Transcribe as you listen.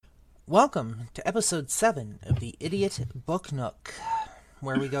Welcome to episode 7 of the Idiot Book Nook,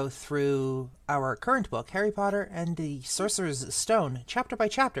 where we go through our current book, Harry Potter and the Sorcerer's Stone, chapter by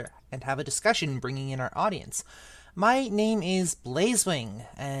chapter, and have a discussion bringing in our audience. My name is Blazewing,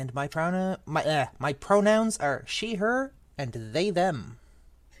 and my pronouns are she, her, and they, them.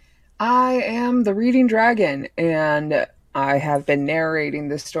 I am the Reading Dragon, and I have been narrating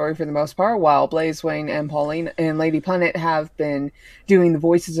this story for the most part, while Blazewing and Pauline and Lady Punnet have been doing the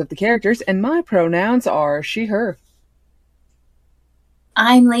voices of the characters, and my pronouns are she, her.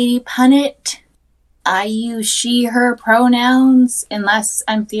 I'm Lady Punnet. I use she, her pronouns unless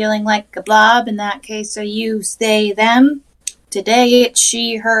I'm feeling like a blob. In that case, I use they, them. Today it's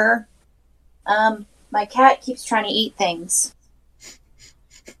she, her. My cat keeps trying to eat things.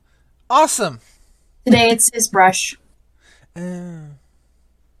 Awesome! Today it's his brush. I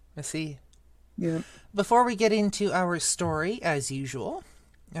see. Yeah. Before we get into our story, as usual,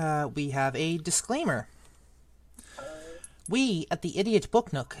 we have a disclaimer. We, at the Idiot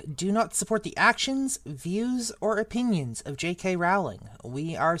Book Nook, do not support the actions, views, or opinions of J.K. Rowling.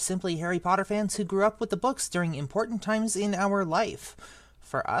 We are simply Harry Potter fans who grew up with the books during important times in our life.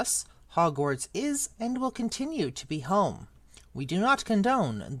 For us, Hogwarts is and will continue to be home. We do not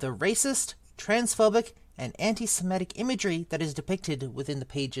condone the racist, transphobic, and anti-Semitic imagery that is depicted within the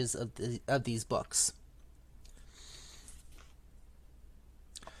pages of these books.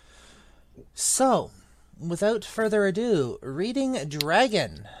 So, without further ado, Reading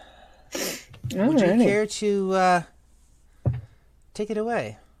Dragon. Would you care to take it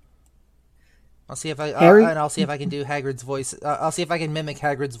away? I'll see if I'll see if I can do Hagrid's voice. I'll see if I can mimic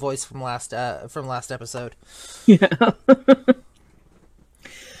Hagrid's voice from last episode. Yeah.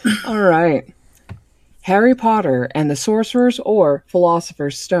 All right. Harry Potter and the Sorcerer's or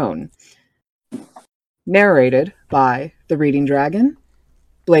Philosopher's Stone. Narrated by the Reading Dragon,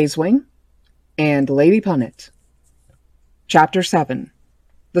 Blazewing, and Lady Punnet. Chapter 7.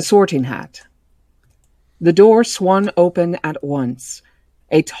 The Sorting Hat. The door swung open at once.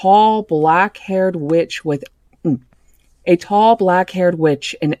 A tall black-haired witch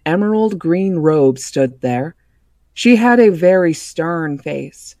in emerald green robes stood there. She had a very stern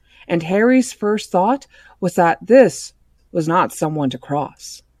face, and Harry's first thought was that this was not someone to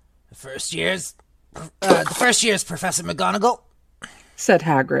cross. The first year's Professor McGonagall, said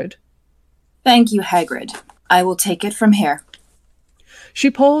Hagrid. Thank you, Hagrid. I will take it from here. She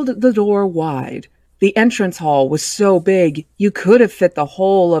pulled the door wide. The entrance hall was so big you could have fit the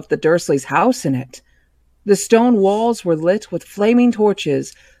whole of the Dursleys' house in it. The stone walls were lit with flaming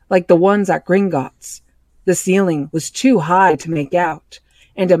torches like the ones at Gringotts. The ceiling was too high to make out,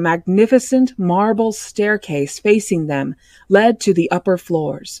 and a magnificent marble staircase facing them led to the upper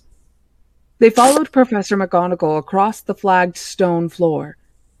floors. They followed Professor McGonagall across the flagged stone floor.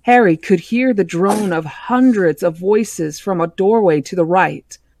 Harry could hear the drone of hundreds of voices from a doorway to the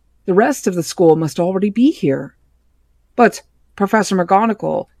right. The rest of the school must already be here. But Professor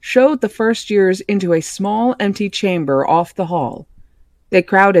McGonagall showed the first years into a small empty chamber off the hall. They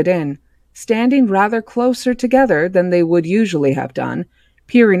crowded in, standing rather closer together than they would usually have done,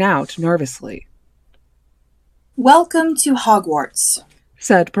 peering out nervously. Welcome to Hogwarts,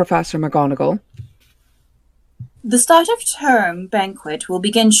 said Professor McGonagall. The start of term banquet will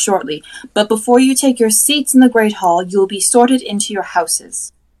begin shortly, but before you take your seats in the Great Hall, you will be sorted into your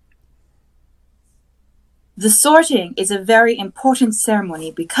houses. The sorting is a very important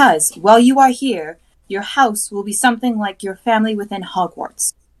ceremony because, while you are here, your house will be something like your family within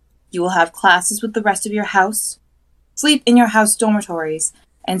Hogwarts. You will have classes with the rest of your house, sleep in your house dormitories,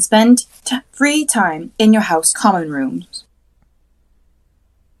 and spend free time in your house common rooms.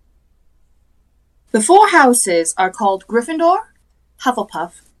 The 4 houses are called Gryffindor,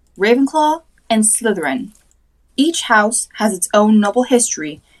 Hufflepuff, Ravenclaw, and Slytherin. Each house has its own noble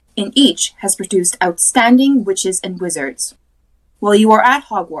history, and each has produced outstanding witches and wizards. While you are at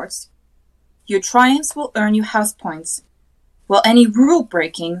Hogwarts, your triumphs will earn you house points, while any rule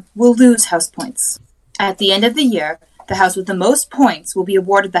breaking will lose house points. At the end of the year, the house with the most points will be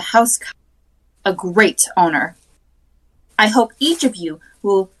awarded the house cup, a great honor. I hope each of you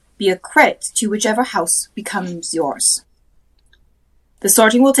will be a credit to whichever house becomes yours. The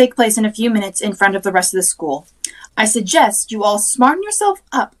sorting will take place in a few minutes in front of the rest of the school. I suggest you all smarten yourself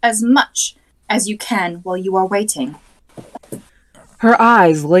up as much as you can while you are waiting. Her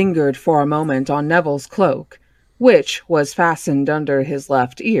eyes lingered for a moment on Neville's cloak, which was fastened under his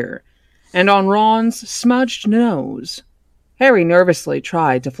left ear, and on Ron's smudged nose. Harry nervously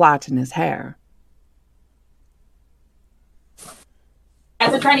tried to flatten his hair.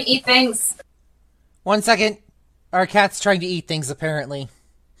 Guys are trying to eat things. 1 second. Our cat's trying to eat things, apparently.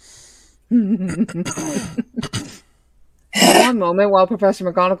 One moment while Professor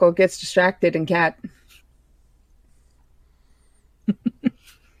McGonagall gets distracted and cat.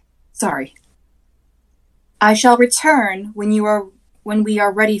 Sorry. I shall return when we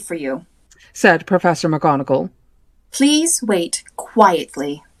are ready for you, said Professor McGonagall. Please wait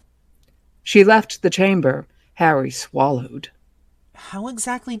quietly. She left the chamber. Harry swallowed. How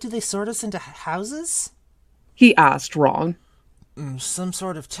exactly do they sort us into houses? He asked Ron. Some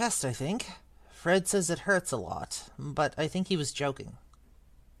sort of test, I think. Fred says it hurts a lot, but I think he was joking.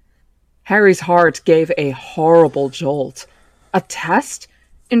 Harry's heart gave a horrible jolt. A test?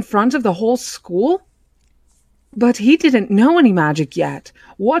 In front of the whole school? But he didn't know any magic yet.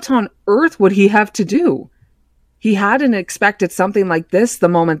 What on earth would he have to do? He hadn't expected something like this the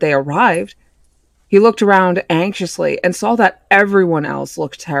moment they arrived. He looked around anxiously and saw that everyone else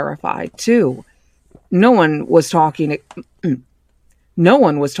looked terrified, too. No one was talking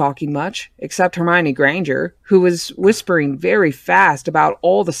much, except Hermione Granger, who was whispering very fast about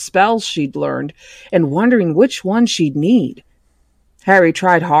all the spells she'd learned and wondering which one she'd need. Harry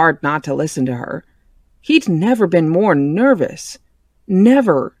tried hard not to listen to her. He'd never been more nervous.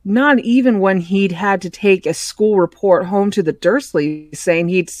 Never, not even when he'd had to take a school report home to the Dursleys saying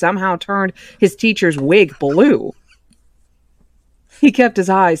he'd somehow turned his teacher's wig blue. He kept his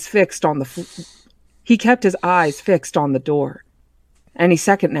eyes fixed on the door. Any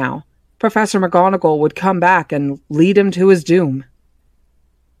second now, Professor McGonagall would come back and lead him to his doom.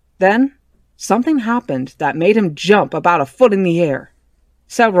 Then, something happened that made him jump about a foot in the air.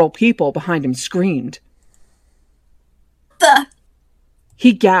 Several people behind him screamed.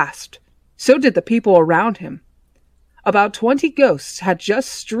 He gasped. So did the people around him. About 20 ghosts had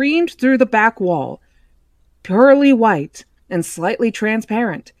just streamed through the back wall. Pearly white and slightly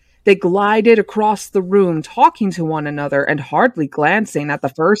transparent, they glided across the room, talking to one another and hardly glancing at the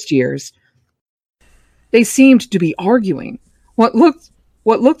first years. They seemed to be arguing. What looked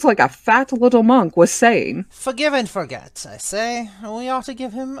like a fat little monk was saying, "Forgive and forget, I say. We ought to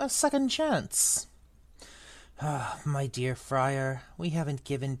give him a second chance." My dear Friar, haven't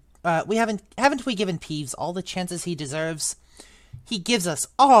we given Peeves all the chances he deserves? He gives us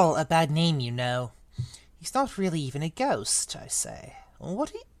all a bad name, you know. He's not really even a ghost, I say.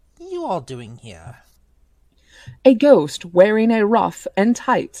 What are you all doing here? A ghost wearing a ruff and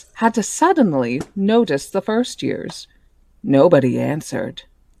tights had to suddenly notice the first years. Nobody answered.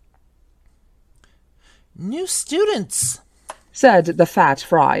 New students, said the fat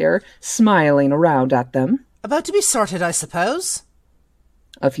friar, smiling around at them. About to be sorted, I suppose.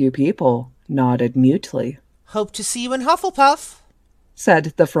 A few people nodded mutely. Hope to see you in Hufflepuff,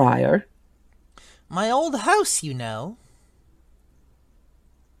 said the friar. My old house, you know.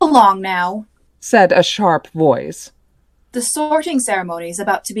 Along now, said a sharp voice. The sorting ceremony is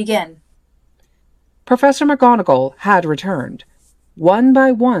about to begin. Professor McGonagall had returned. One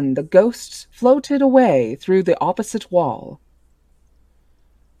by one, the ghosts floated away through the opposite wall.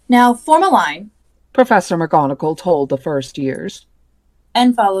 Now form a line, Professor McGonagall told the first years.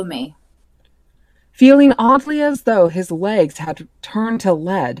 And follow me. Feeling oddly as though his legs had turned to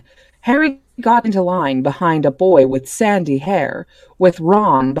lead, Harry got into line behind a boy with sandy hair, with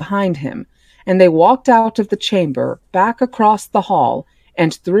Ron behind him, and they walked out of the chamber, back across the hall,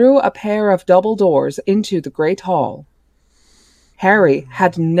 and through a pair of double doors into the great hall. Harry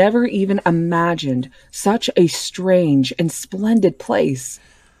had never even imagined such a strange and splendid place.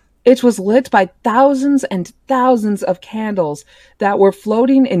 It was lit by thousands and thousands of candles that were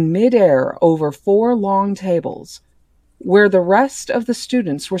floating in midair over 4 long tables, where the rest of the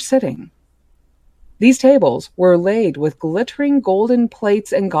students were sitting. These tables were laid with glittering golden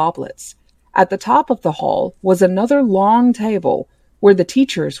plates and goblets. At the top of the hall was another long table where the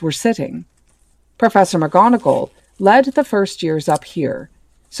teachers were sitting. Professor McGonagall led the first years up here,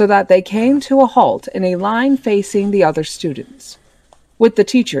 so that they came to a halt in a line facing the other students, with the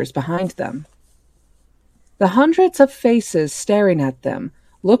teachers behind them. The hundreds of faces staring at them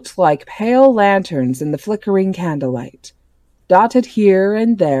looked like pale lanterns in the flickering candlelight. Dotted here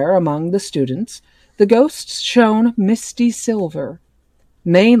and there among the students, the ghosts shone misty silver.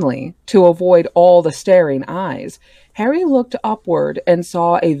 Mainly, to avoid all the staring eyes, Harry looked upward and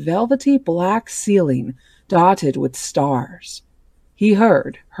saw a velvety black ceiling dotted with stars. He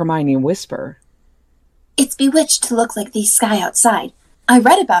heard Hermione whisper, It's bewitched to look like the sky outside. I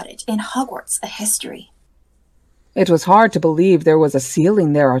read about it in Hogwarts, a history. It was hard to believe there was a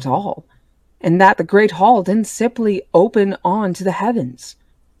ceiling there at all, and that the great hall didn't simply open on to the heavens.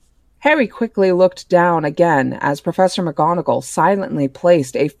 Harry quickly looked down again as Professor McGonagall silently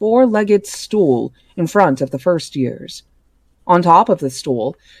placed a 4-legged stool in front of the first years. On top of the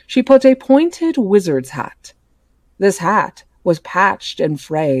stool, she put a pointed wizard's hat. This hat was patched and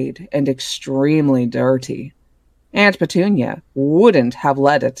frayed and extremely dirty. Aunt Petunia wouldn't have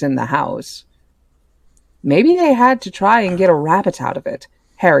let it in the house. Maybe they had to try and get a rabbit out of it,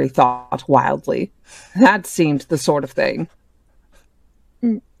 Harry thought wildly. That seemed the sort of thing.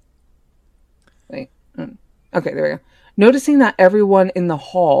 Wait. Okay, there we go. Noticing that everyone in the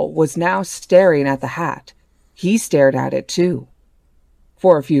hall was now staring at the hat, he stared at it too.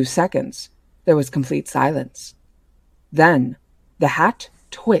 For a few seconds, there was complete silence. Then, the hat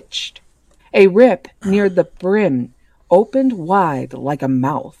twitched. A rip near the brim opened wide like a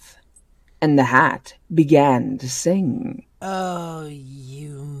mouth, and the hat began to sing. Oh,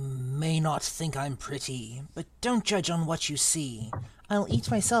 you may not think I'm pretty, but don't judge on what you see. I'll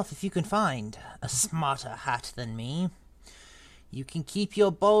eat myself if you can find a smarter hat than me. You can keep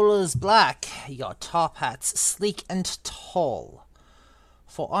your bowlers black, your top hats sleek and tall.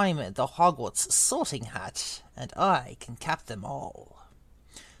 For I'm the Hogwarts sorting hat, and I can cap them all.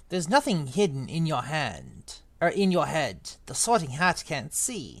 There's nothing hidden in your hand, or in your head, the sorting hat can't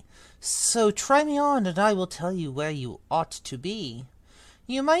see. So try me on, and I will tell you where you ought to be.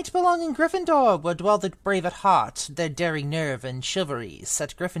 You might belong in Gryffindor, where dwell the brave at heart. Their daring nerve and chivalry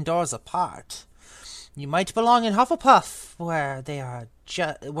set Gryffindors apart. You might belong in Hufflepuff, where they are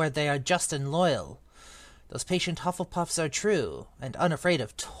just and loyal. Those patient Hufflepuffs are true, and unafraid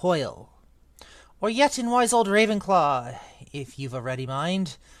of toil. Or yet in wise old Ravenclaw, if you've a ready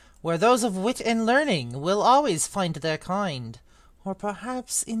mind, where those of wit and learning will always find their kind. Or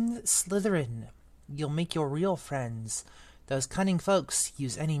perhaps in Slytherin, you'll make your real friends. Those cunning folks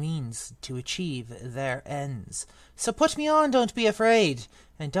use any means to achieve their ends. So put me on, don't be afraid,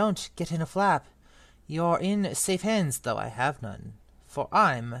 and don't get in a flap. You're in safe hands, though I have none, for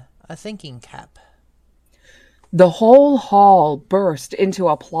I'm a thinking cap. The whole hall burst into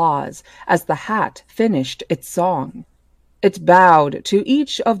applause as the hat finished its song. It bowed to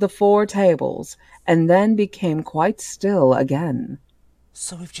each of the 4 tables, and then became quite still again.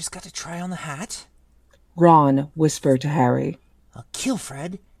 So we've just got to try on the hat? Ron whispered to Harry. I'll kill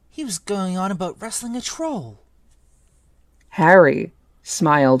Fred. He was going on about wrestling a troll. Harry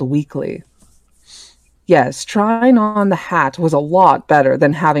smiled weakly. Yes, trying on the hat was a lot better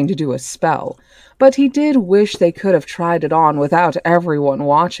than having to do a spell, but he did wish they could have tried it on without everyone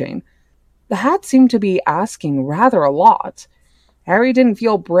watching. The hat seemed to be asking rather a lot. Harry didn't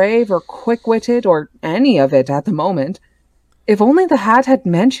feel brave or quick-witted or any of it at the moment. If only the hat had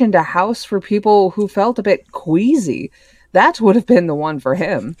mentioned a house for people who felt a bit queasy, that would have been the one for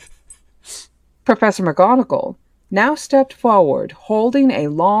him. Professor McGonagall now stepped forward, holding a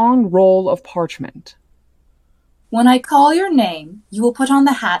long roll of parchment. When I call your name, you will put on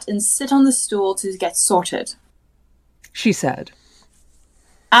the hat and sit on the stool to get sorted, she said.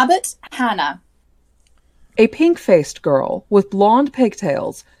 Abbot Hannah. A pink-faced girl with blonde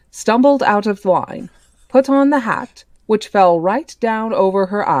pigtails stumbled out of line, put on the hat, which fell right down over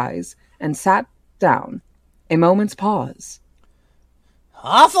her eyes, and sat down. A moment's pause.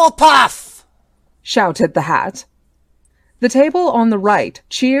 Hufflepuff! Shouted the hat. The table on the right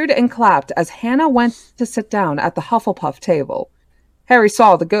cheered and clapped as Hannah went to sit down at the Hufflepuff table. Harry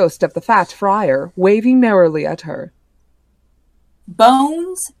saw the ghost of the fat friar waving merrily at her.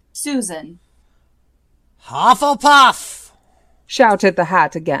 Bones Susan. Hufflepuff! Shouted the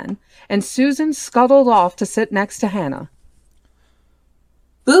hat again, and Susan scuttled off to sit next to Hannah.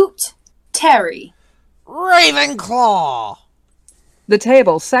 Boot Terry. Ravenclaw! The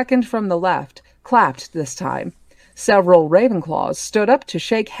table, second from the left, clapped this time. Several Ravenclaws stood up to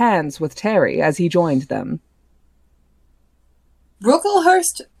shake hands with Terry as he joined them.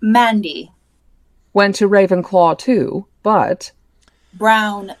 Brooklehurst Mandy. Went to Ravenclaw too, but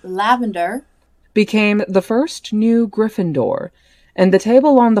Brown Lavender became the first new Gryffindor, and the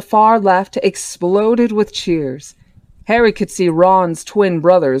table on the far left exploded with cheers. Harry could see Ron's twin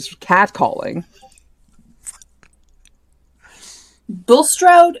brothers catcalling.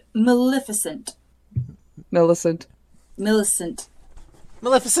 Bulstrode Maleficent. Millicent. Millicent.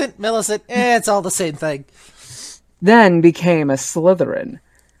 Maleficent, Millicent, it's all the same thing. Then became a Slytherin.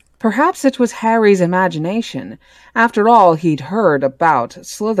 Perhaps it was Harry's imagination. After all he'd heard about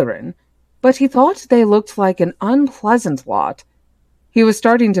Slytherin. But he thought they looked like an unpleasant lot. He was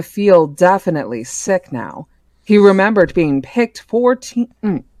starting to feel definitely sick now. He remembered being picked for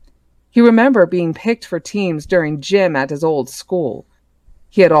teams during gym at his old school.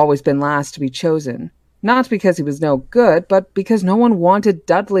 He had always been last to be chosen. Not because he was no good, but because no one wanted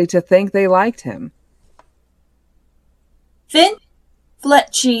Dudley to think they liked him. Finn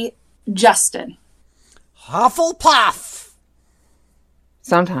Fletchy Justin. Hufflepuff!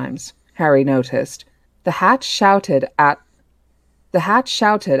 Sometimes, Harry noticed, the hat shouted out the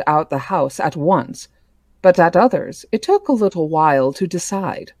house at once, but at others it took a little while to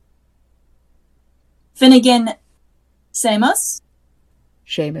decide. Finnegan, Seamus?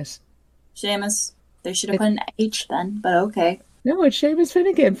 Seamus. Seamus. They should have put an H then, but okay. No, it's Seamus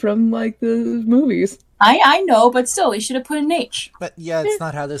Finnegan from, the movies. I know, but still, they should have put an H. But yeah, it's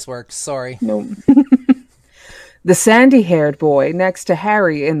not how this works. Sorry. No. The sandy-haired boy next to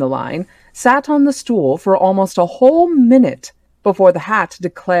Harry in the line sat on the stool for almost a whole minute before the hat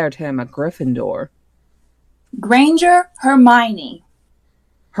declared him a Gryffindor. Granger, Hermione.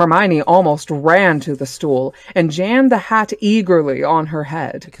 Hermione almost ran to the stool and jammed the hat eagerly on her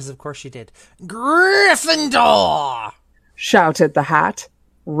head. Because of course she did. Gryffindor! Shouted the hat.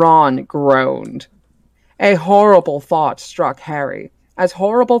 Ron groaned. A horrible thought struck Harry, as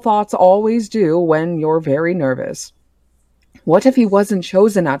horrible thoughts always do when you're very nervous. What if he wasn't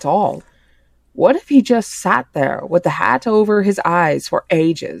chosen at all? What if he just sat there with the hat over his eyes for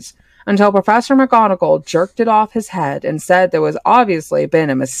ages, until Professor McGonagall jerked it off his head and said there was obviously been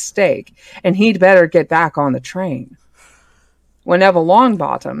a mistake, and he'd better get back on the train? When Neville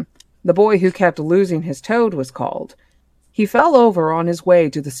Longbottom, the boy who kept losing his toad, was called, he fell over on his way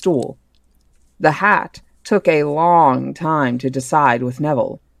to the stool. The hat took a long time to decide with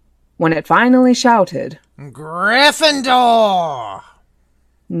Neville. When it finally shouted, Gryffindor!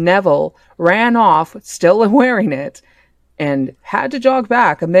 Neville ran off, still wearing it, and had to jog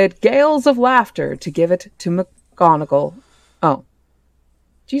back amid gales of laughter to give it to McGonagall. Oh,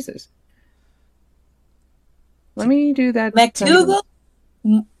 Jesus. Let me do that. McDougal,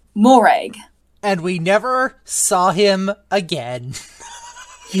 Morag. And we never saw him again.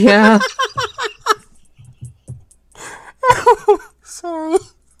 Yeah. Sorry.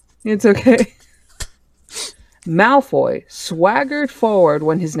 It's okay. Malfoy swaggered forward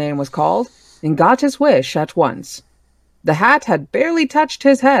when his name was called and got his wish at once. The hat had barely touched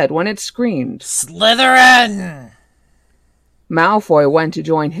his head when it screamed, Slytherin! Malfoy went to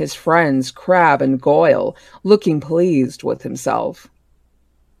join his friends Crabbe and Goyle, looking pleased with himself.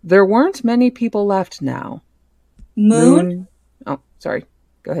 There weren't many people left now. Moon? Oh, sorry.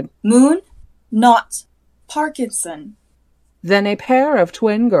 Go ahead. Moon, not Parkinson. Then a pair of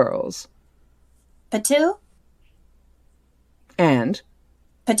twin girls. Patil, And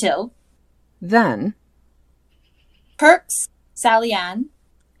Patil. then, Perks, Sally Ann.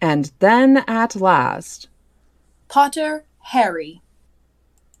 and then at last, Potter, Harry.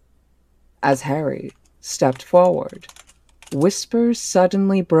 as Harry stepped forward, whispers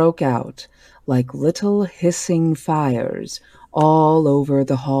suddenly broke out like little hissing fires all over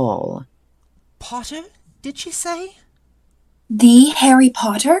the hall. Potter, did she say? The Harry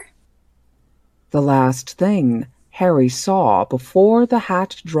Potter? The last thing Harry saw before the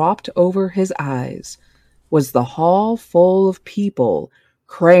hat dropped over his eyes was the hall full of people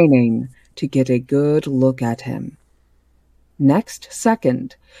craning to get a good look at him. Next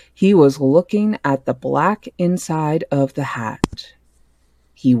second, he was looking at the black inside of the hat.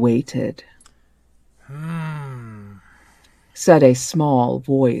 He waited. Said a small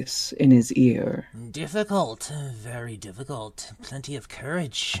voice in his ear. Difficult, very difficult. Plenty of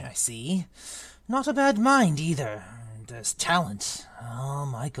courage, I see. Not a bad mind, either. There's talent. Oh,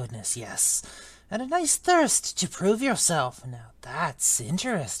 my goodness, yes. And a nice thirst to prove yourself. Now, that's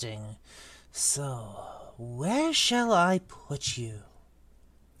interesting. So, where shall I put you?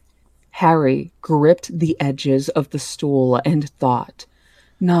 Harry gripped the edges of the stool and thought,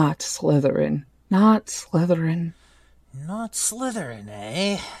 Not Slytherin, not Slytherin, Not Slytherin,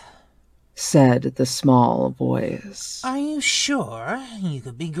 eh? said the small voice. Are you sure? You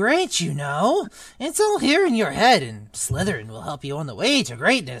could be great, you know. It's all here in your head, and Slytherin will help you on the way to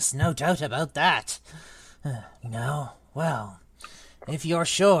greatness, no doubt about that. No? Well, if you're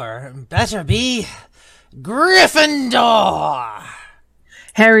sure, better be Gryffindor!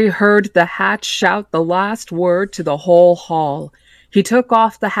 Harry heard the hat shout the last word to the whole hall. He took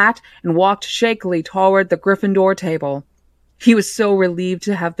off the hat and walked shakily toward the Gryffindor table. He was so relieved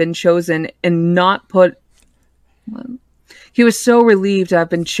to have been chosen and not put... He was so relieved to have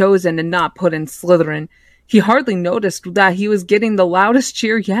been chosen and not put in Slytherin. He hardly noticed that he was getting the loudest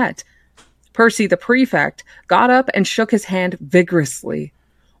cheer yet. Percy, the prefect, got up and shook his hand vigorously,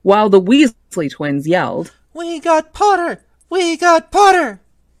 while the Weasley twins yelled, We got Potter! We got Potter!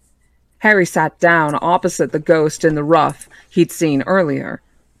 Harry sat down opposite the ghost in the ruff he'd seen earlier.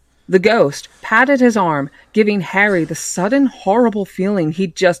 The ghost patted his arm, giving Harry the sudden horrible feeling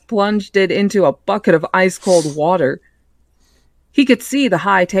he'd just plunged it into a bucket of ice-cold water. He could see the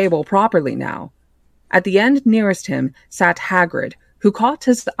high table properly now. At the end nearest him sat Hagrid, who caught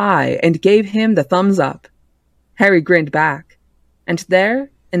his eye and gave him the thumbs up. Harry grinned back, and there,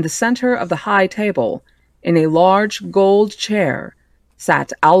 in the center of the high table, in a large gold chair,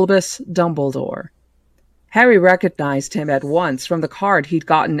 sat Albus Dumbledore. Harry recognized him at once from the card he'd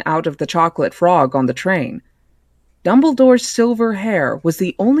gotten out of the chocolate frog on the train. Dumbledore's silver hair was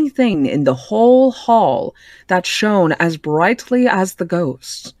the only thing in the whole hall that shone as brightly as the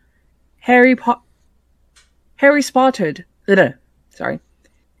ghosts. Harry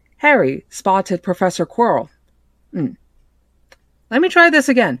spotted Professor Quirrell. Let me try this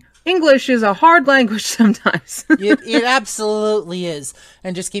again. English is a hard language sometimes. It absolutely is.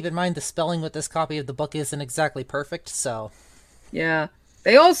 And just keep in mind the spelling with this copy of the book isn't exactly perfect, so... Yeah.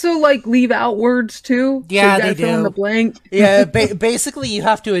 They also, leave out words, too. Yeah, so they do. Fill in the blank. Yeah, basically you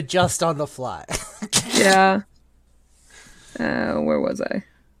have to adjust on the fly. Yeah. Where was I?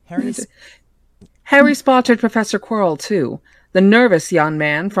 Harry spotted Professor Quirrell, too, the nervous young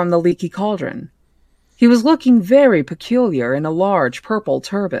man from the Leaky Cauldron. He was looking very peculiar in a large purple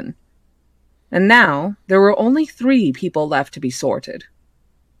turban. And now there were only 3 people left to be sorted.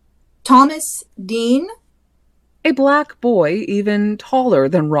 Thomas Dean, A black boy, even taller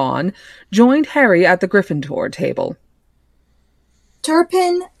than Ron, joined Harry at the Gryffindor table.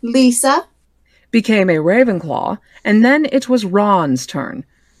 Turpin Lisa, Became a Ravenclaw, and then it was Ron's turn.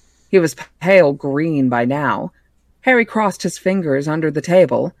 He was pale green by now. Harry crossed his fingers under the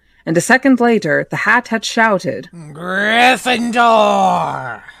table, and a second later the hat had shouted, Gryffindor!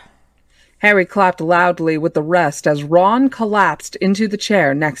 Harry clapped loudly with the rest as Ron collapsed into the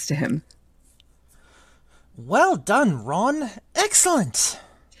chair next to him. Well done, Ron. Excellent,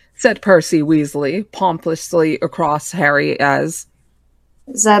 said Percy Weasley pompously across Harry as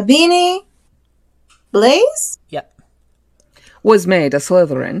Zabini Blaze Yep. was made a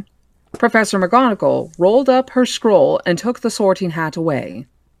Slytherin. Professor McGonagall rolled up her scroll and took the sorting hat away.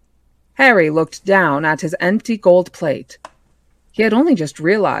 Harry looked down at his empty gold plate. He had only just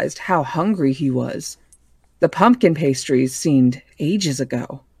realized how hungry he was. The pumpkin pastries seemed ages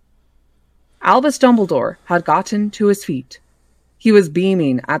ago. Albus Dumbledore had gotten to his feet. He was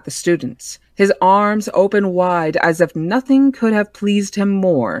beaming at the students, his arms open wide as if nothing could have pleased him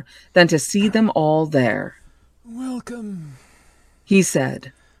more than to see them all there. Welcome, he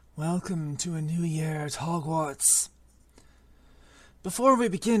said. Welcome to a new year at Hogwarts. Before we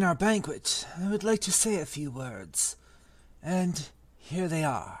begin our banquet, I would like to say a few words. And here they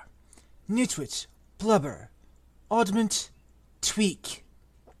are. Nitwit, Blubber, Oddment, Tweak.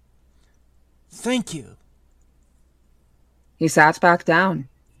 Thank you. He sat back down.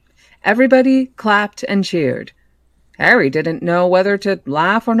 Everybody clapped and cheered. Harry didn't know whether to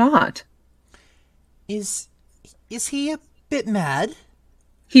laugh or not. Is he a bit mad?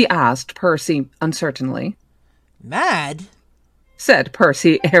 He asked Percy uncertainly. Mad? Said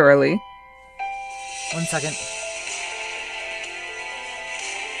Percy airily. 1 second.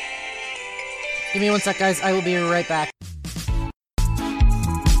 Give me 1 sec, guys. I will be right back.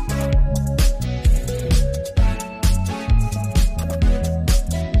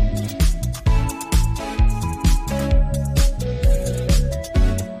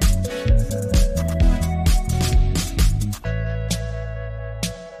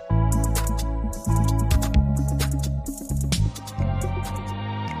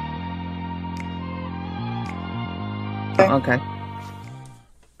 Okay.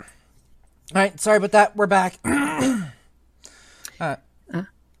 Alright, sorry about that. We're back.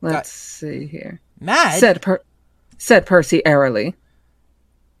 Let's see here. Mad? Said Percy airily.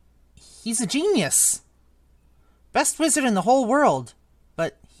 He's a genius. Best wizard in the whole world.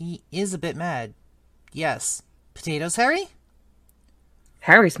 But he is a bit mad. Yes. Potatoes, Harry?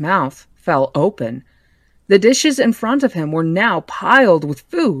 Harry's mouth fell open. The dishes in front of him were now piled with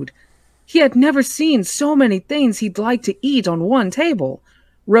food. He had never seen so many things he'd like to eat on one table.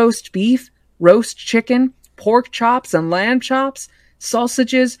 Roast beef, roast chicken, pork chops and lamb chops,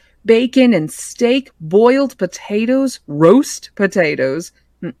 sausages, bacon and steak, boiled potatoes, roasted potatoes,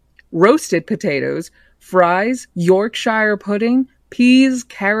 fries, Yorkshire pudding, peas,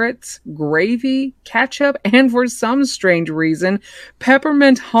 carrots, gravy, ketchup, and for some strange reason,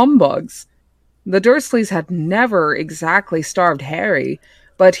 peppermint humbugs. The Dursleys had never exactly starved Harry,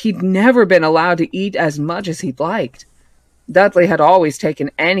 but he'd never been allowed to eat as much as he'd liked. Dudley had always taken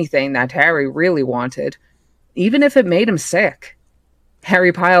anything that Harry really wanted, even if it made him sick.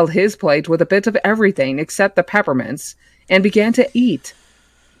 Harry piled his plate with a bit of everything except the peppermints, and began to eat.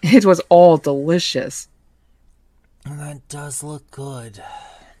 It was all delicious. That does look good,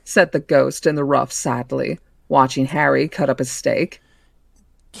 said the ghost in the ruff sadly, watching Harry cut up his steak.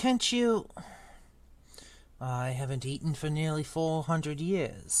 Can't you... I haven't eaten for nearly 400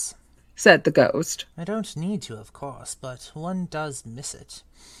 years. said the ghost. I don't need to, of course, but one does miss it.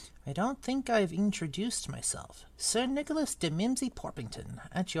 I don't think I've introduced myself. Sir Nicholas de Mimsy Porpington,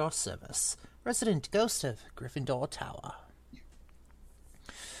 at your service, resident ghost of Gryffindor Tower.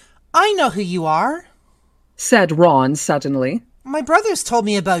 I know who you are, said Ron suddenly. My brothers told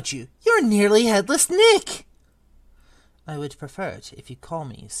me about you. You're nearly headless Nick. I would prefer it if you call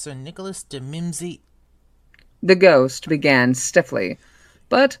me Sir Nicholas de Mimsy. The ghost began stiffly,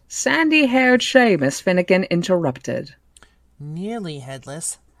 but sandy-haired Seamus Finnegan interrupted. Nearly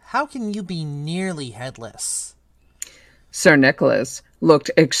headless? How can you be nearly headless? Sir Nicholas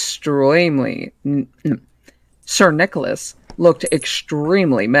looked extremely miffed,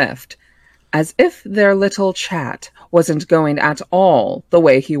 as if their little chat wasn't going at all the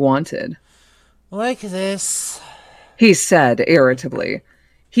way he wanted. Like this, he said irritably.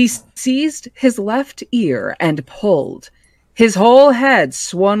 He seized his left ear and pulled. His whole head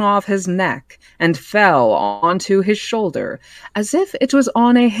swung off his neck and fell onto his shoulder, as if it was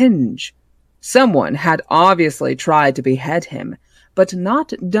on a hinge. Someone had obviously tried to behead him, but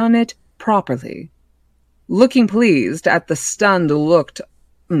not done it properly. Looking pleased at the stunned looks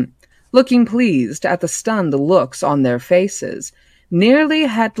on their faces, nearly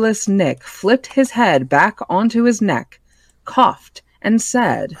headless Nick flipped his head back onto his neck, coughed, and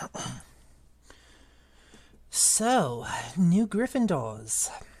said, So, new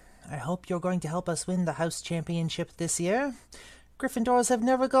Gryffindors. I hope you're going to help us win the house championship this year. Gryffindors have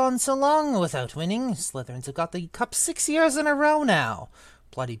never gone so long without winning. Slytherins have got the cup 6 years in a row now.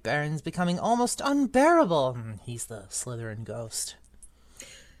 Bloody Baron's becoming almost unbearable. He's the Slytherin ghost.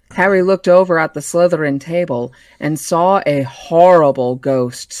 Harry looked over at the Slytherin table and saw a horrible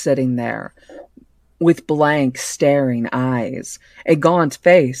ghost sitting there, with blank, staring eyes, a gaunt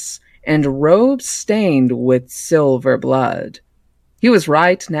face, and robes stained with silver blood. He was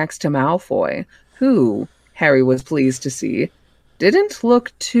right next to Malfoy, who, Harry was pleased to see, didn't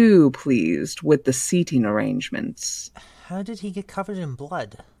look too pleased with the seating arrangements. How did he get covered in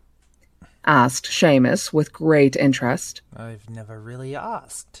blood? Asked Seamus with great interest. I've never really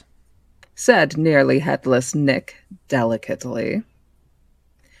asked, said nearly headless Nick delicately.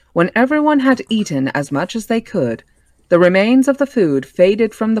 When everyone had eaten as much as they could, the remains of the food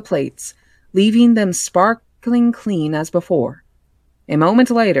faded from the plates, leaving them sparkling clean as before. A moment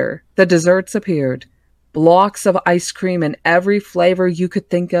later, the desserts appeared. Blocks of ice cream in every flavor you could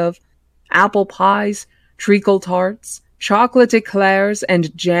think of, apple pies, treacle tarts, chocolate eclairs,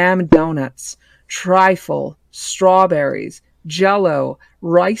 and jam donuts, trifle, strawberries, jello,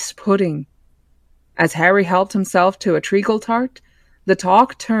 rice pudding. As Harry helped himself to a treacle tart, the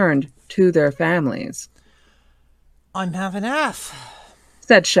talk turned to their families. I'm having half,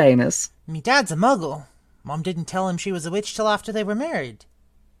 said Seamus. Me dad's a muggle. Mom didn't tell him she was a witch till after they were married.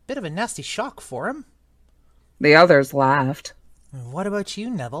 Bit of a nasty shock for him. The others laughed. What about you,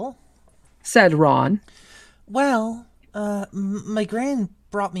 Neville? Said Ron. Well, my gran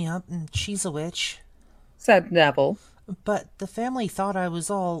brought me up, and she's a witch. Said Neville. But the family thought I was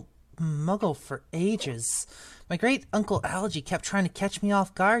all muggle for ages. My great-uncle Algie kept trying to catch me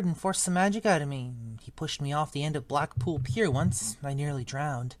off guard and force some magic out of me. He pushed me off the end of Blackpool Pier once. I nearly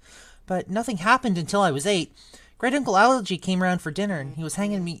drowned. But nothing happened until I was 8. Great-uncle Algie came round for dinner, and he was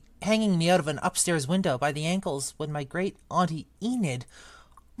hanging me out of an upstairs window by the ankles when my great-auntie Enid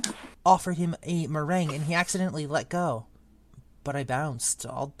offered him a meringue, and he accidentally let go. But I bounced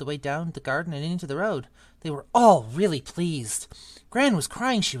all the way down the garden and into the road. They were all really pleased. Gran was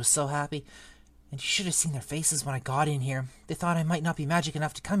crying, she was so happy. And you should have seen their faces when I got in here. They thought I might not be magic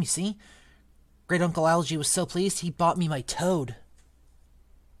enough to come, you see. Great-uncle Algie was so pleased he bought me my toad.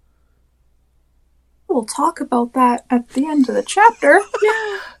 We'll talk about that at the end of the chapter.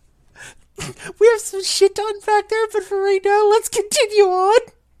 Yeah. We have some shit to unpack there, but for right now, let's continue on.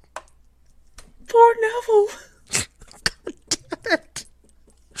 Poor Neville. God damn it.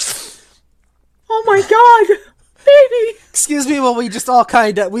 Oh my god, baby. Excuse me while we just all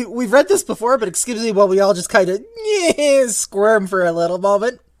kind of... We've read this before, but excuse me while we all just kind of squirm for a little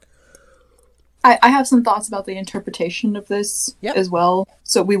moment. I have some thoughts about the interpretation of this as well.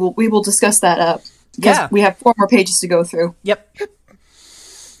 So we will discuss that up. Because we have 4 more pages to go through. Yep.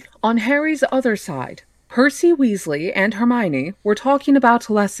 On Harry's other side, Percy Weasley and Hermione were talking about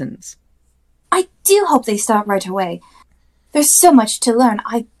lessons. I do hope they start right away. There's so much to learn.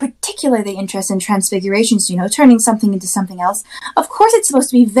 I'm particularly interested in transfigurations, turning something into something else. Of course it's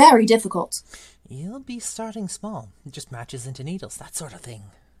supposed to be very difficult. You'll be starting small. Just matches into needles, that sort of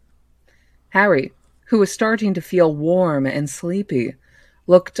thing. Harry, who was starting to feel warm and sleepy,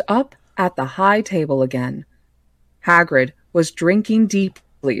 looked up at the high table again, Hagrid was drinking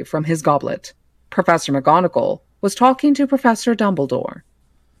deeply from his goblet. Professor McGonagall was talking to Professor Dumbledore.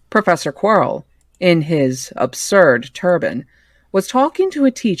 Professor Quirrell, in his absurd turban, was talking to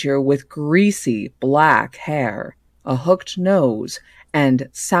a teacher with greasy black hair, a hooked nose, and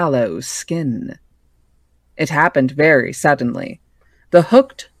sallow skin. It happened very suddenly. The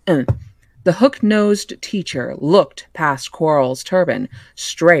hook-nosed teacher looked past Quirrell's turban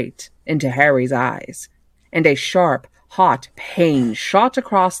straight into Harry's eyes, and a sharp, hot pain shot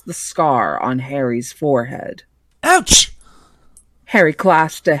across the scar on Harry's forehead. Ouch! Harry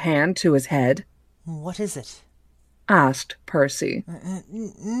clasped a hand to his head. What is it? Asked Percy.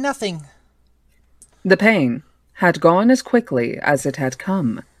 Nothing. The pain had gone as quickly as it had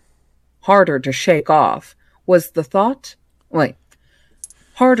come. Harder to shake off was the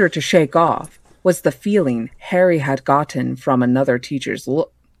feeling Harry had gotten from another teacher's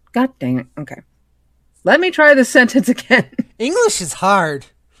look. God dang it. Okay. Let me try this sentence again. English is hard.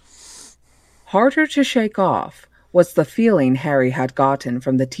 Harder to shake off was the feeling Harry had gotten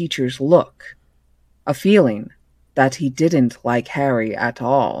from the teacher's look. A feeling that he didn't like Harry at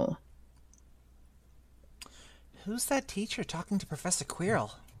all. Who's that teacher talking to Professor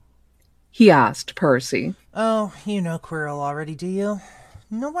Quirrell? He asked Percy. Oh, you know Quirrell already, do you?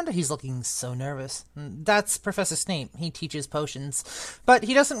 No wonder he's looking so nervous. That's Professor Snape. He teaches potions. But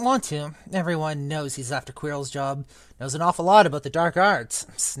he doesn't want to. Everyone knows he's after Quirrell's job. Knows an awful lot about the dark arts.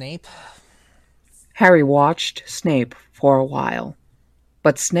 Snape. Harry watched Snape for a while.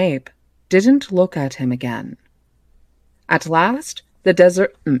 But Snape didn't look at him again. At last, the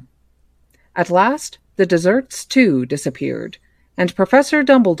desserts too disappeared, and Professor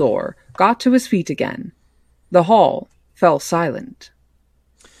Dumbledore got to his feet again. The hall fell silent.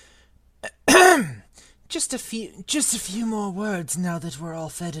 Just a few more words now that we're all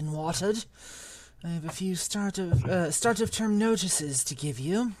fed and watered. I have a few start of term notices to give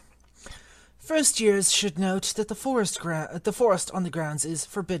you. First years should note that the forest on the grounds is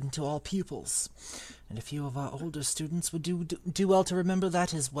forbidden to all pupils, and a few of our older students would do well to remember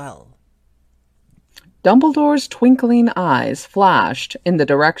that as well. Dumbledore's twinkling eyes flashed in the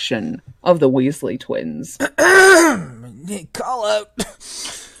direction of the Weasley twins. Call out.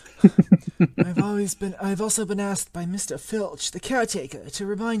 I've also been asked by Mr. Filch, the caretaker, to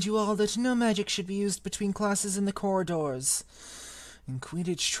remind you all that no magic should be used between classes in the corridors. And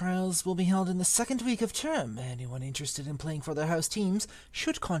Quidditch trials will be held in the second week of term. Anyone interested in playing for their house teams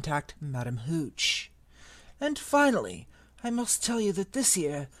should contact Madam Hooch. And finally, I must tell you that this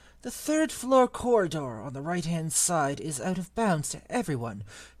year, the third-floor corridor on the right-hand side is out of bounds to everyone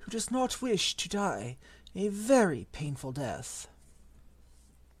who does not wish to die a very painful death.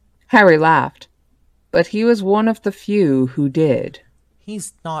 Harry laughed, but he was one of the few who did.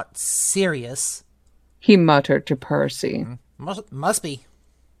 He's not serious. He muttered to Percy. Must be,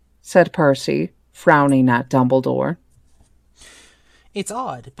 said Percy, frowning at Dumbledore. It's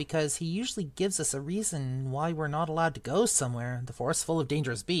odd, because he usually gives us a reason why we're not allowed to go somewhere. The forest's full of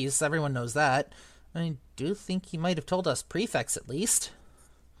dangerous beasts, everyone knows that. I do think he might have told us prefects, at least.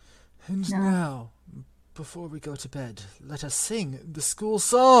 And now, before we go to bed, let us sing the school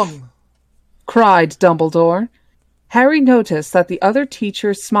song, cried Dumbledore. Harry noticed that the other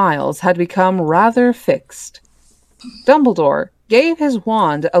teacher's smiles had become rather fixed. Dumbledore gave his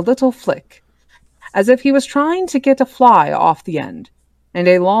wand a little flick, as if he was trying to get a fly off the end, and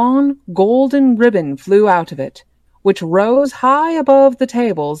a long golden ribbon flew out of it, which rose high above the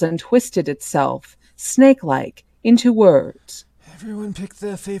tables and twisted itself, snake-like, into words. Everyone pick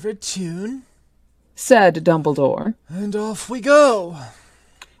their favorite tune, said Dumbledore. And off we go.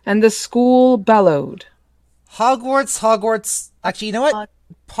 And the school bellowed. Hogwarts, Hogwarts. Actually, you know what?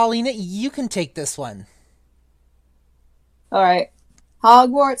 Paulina, you can take this one. All right.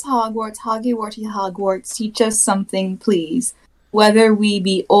 Hogwarts, Hogwarts, Hoggy-Warty Hogwarts, teach us something, please. Whether we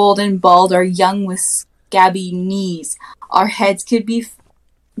be old and bald or young with scabby knees, our heads could be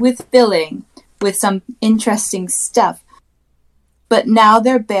with filling, with some interesting stuff. But now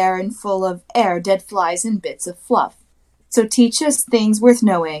they're bare and full of air, dead flies and bits of fluff. So teach us things worth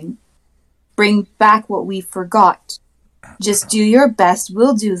knowing. Bring back what we forgot. Just do your best,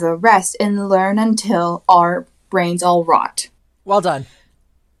 we'll do the rest, and learn until our brains all rot. Well done.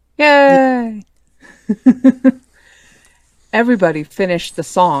 Yay! Everybody finished the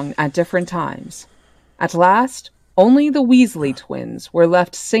song at different times. At last, only the Weasley twins were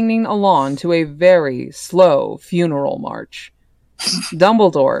left singing along to a very slow funeral march.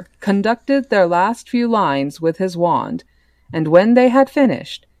 Dumbledore conducted their last few lines with his wand, and when they had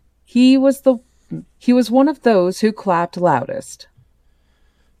finished, he was one of those who clapped loudest.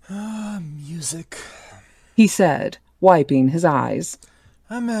 Music, he said, wiping his eyes.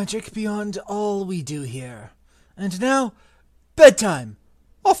 A magic beyond all we do here. And now, bedtime.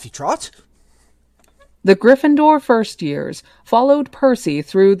 Off you trot. The Gryffindor first years followed Percy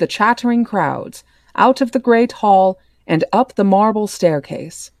through the chattering crowds, out of the great hall, and up the marble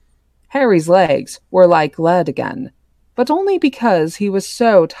staircase. Harry's legs were like lead again, but only because he was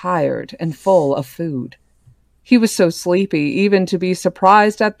so tired and full of food. He was so sleepy even to be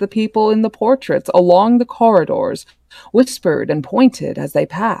surprised at the people in the portraits along the corridors whispered and pointed as they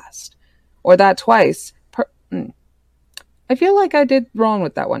passed, or that twice I feel like I did wrong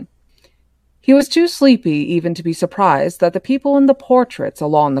with that one. He was too sleepy even to be surprised that the people in the portraits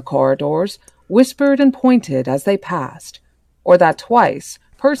along the corridors whispered and pointed as they passed, or that twice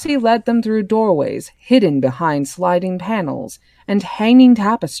Percy led them through doorways hidden behind sliding panels and hanging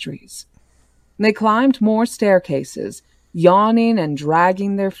tapestries. They climbed more staircases, yawning and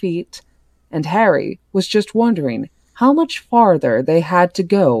dragging their feet, and Harry was just wondering how much farther they had to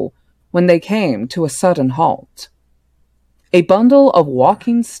go when they came to a sudden halt. A bundle of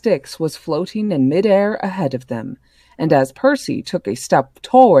walking sticks was floating in midair ahead of them, and as Percy took a step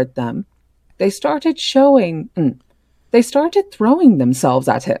toward them, they started throwing themselves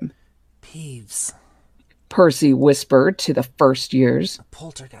at him. Peeves. Percy whispered to the first years. A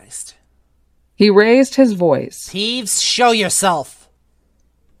poltergeist. He raised his voice. Peeves, show yourself!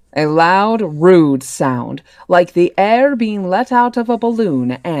 A loud, rude sound, like the air being let out of a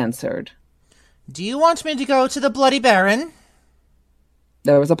balloon, answered. Do you want me to go to the Bloody Baron?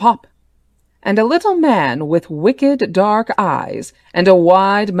 There was a pop, and a little man with wicked dark eyes and a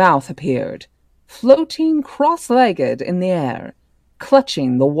wide mouth appeared, floating cross-legged in the air,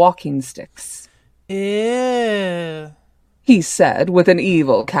 clutching the walking sticks. Ew. He said with an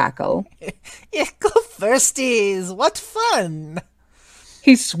evil cackle. Ickle firsties, what fun!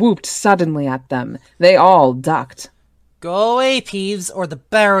 He swooped suddenly at them. They all ducked. Go away, Peeves, or the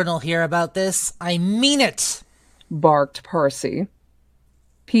Baron'll hear about this. I mean it! Barked Percy.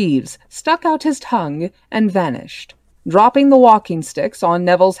 Peeves stuck out his tongue and vanished, dropping the walking sticks on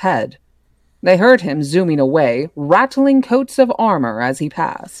Neville's head. They heard him zooming away, rattling coats of armor as he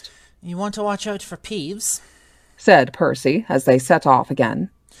passed. You want to watch out for Peeves? Said Percy as they set off again.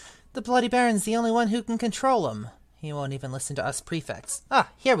 The Bloody Baron's the only one who can control him. He won't even listen to us prefects. Ah,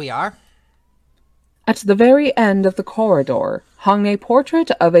 here we are. At the very end of the corridor hung a portrait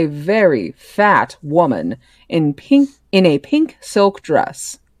of a very fat woman in a pink silk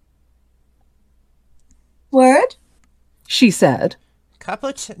dress. Word? She said.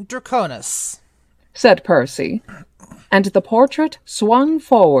 Caput Draconis, said Percy, and the portrait swung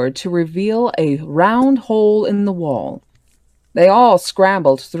forward to reveal a round hole in the wall. They all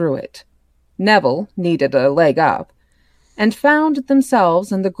scrambled through it. Neville needed a leg up, and found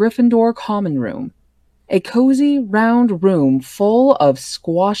themselves in the Gryffindor common room, a cozy round room full of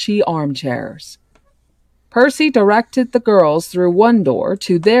squashy armchairs. Percy directed the girls through one door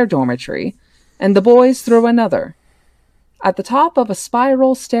to their dormitory, and the boys through another. At the top of a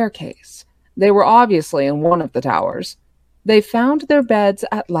spiral staircase, they were obviously in one of the towers, they found their beds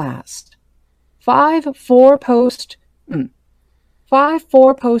at last. Five four-posters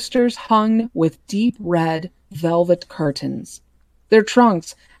hung with deep red velvet curtains. Their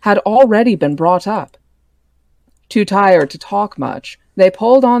trunks had already been brought up. Too tired to talk much, they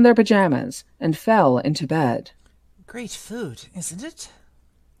pulled on their pajamas and fell into bed. Great food, isn't it?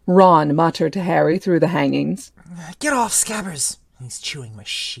 Ron muttered to Harry through the hangings. Get off, Scabbers! He's chewing my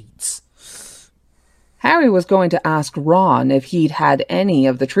sheets. Harry was going to ask Ron if he'd had any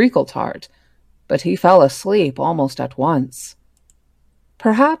of the treacle tart, but he fell asleep almost at once.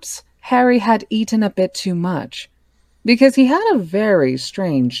 Perhaps Harry had eaten a bit too much, because he had a very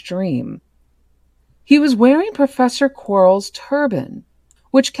strange dream. He was wearing Professor Quirrell's turban,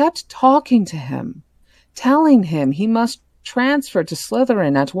 which kept talking to him, telling him he must transfer to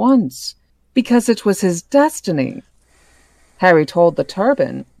Slytherin at once, because it was his destiny. Harry told the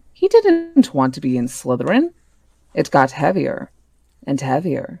turban he didn't want to be in Slytherin. It got heavier and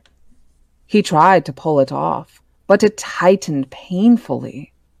heavier. He tried to pull it off, but it tightened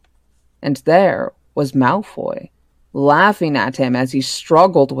painfully. And there was Malfoy, laughing at him as he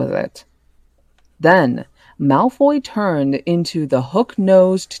struggled with it. Then Malfoy turned into the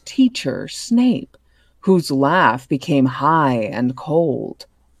hook-nosed teacher, Snape, whose laugh became high and cold.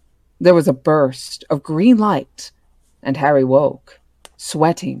 There was a burst of green light, and Harry woke,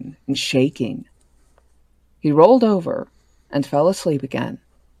 sweating and shaking. He rolled over and fell asleep again,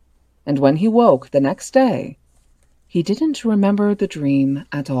 and when he woke the next day, he didn't remember the dream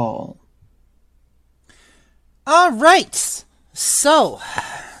at all. All right, so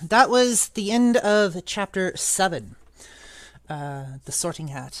that was the end of chapter 7. The Sorting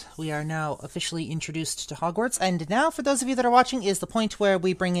Hat. We are now officially introduced to Hogwarts, and now, for those of you that are watching, is the point where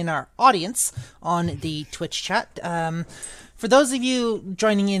we bring in our audience on the Twitch chat. For those of you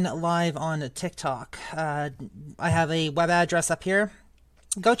joining in live on TikTok, I have a web address up here.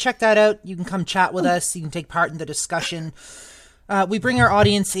 Go check that out. You can come chat with us. You can take part in the discussion. We bring our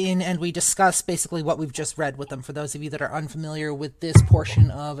audience in and we discuss basically what we've just read with them, for those of you that are unfamiliar with this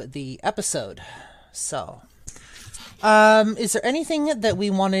portion of the episode. So, is there anything that we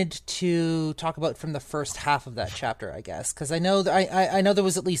wanted to talk about from the first half of that chapter, I guess? Because I know I know there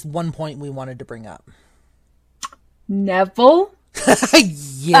was at least one point we wanted to bring up. Neville?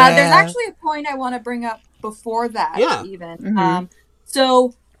 Yeah. There's actually a point I want to bring up before that, even. Mm-hmm.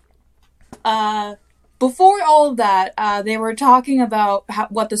 Before all of that, they were talking about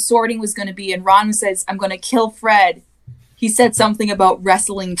what the sorting was going to be, and Ron says, "I'm going to kill Fred." He said something about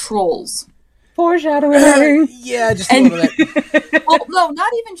wrestling trolls. Foreshadowing. Yeah, just a little bit. Well, no,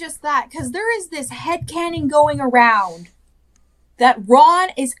 not even just that, because there is this headcanon going around that Ron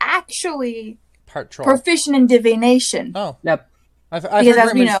is actually Part troll. proficient in divination. Oh. Yep. I've Because heard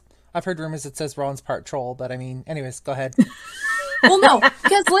as we rumors. know- I've heard rumors that says Ron's part troll, but I mean, anyways, go ahead. Well, no,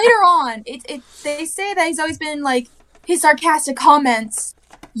 because later on, they say that he's always been like, his sarcastic comments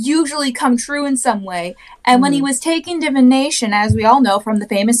usually come true in some way. And when he was taking divination, as we all know from the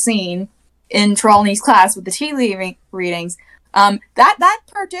famous scene in Trelawney's class with the tea leaf readings, that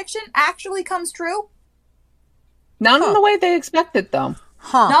prediction actually comes true. Not in the way they expected, though.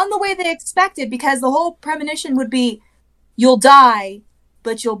 Huh. Not in the way they expected, because the whole premonition would be, you'll die,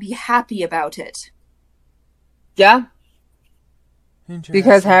 but you'll be happy about it. Yeah, Interesting.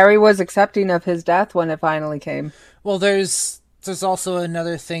 because Harry was accepting of his death when it finally came. Well, there's also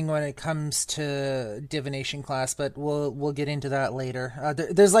another thing when it comes to divination class, but we'll get into that later.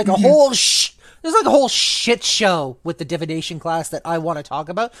 There's like a whole shit show with the divination class that I want to talk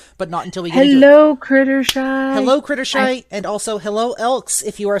about, but not until we get into it. Hello, Crittershy. Hello, Crittershy, and also hello, Elks,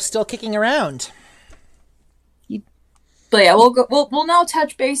 if you are still kicking around. But yeah, we'll now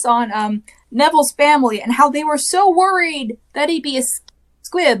touch base on Neville's family and how they were so worried that he'd be a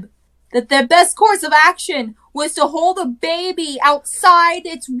squib that their best course of action was to hold a baby outside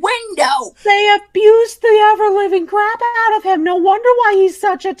its window. They abused the ever-living crap out of him. No wonder why he's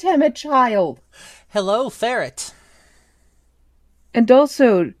such a timid child. Hello, Ferret. And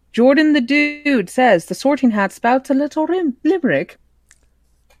also, Jordan the Dude says the Sorting Hat spouts a little limerick.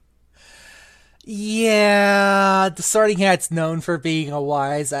 Yeah, the Sorting Hat's known for being a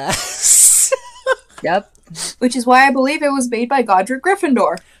wise ass. Yep. Which is why I believe it was made by Godric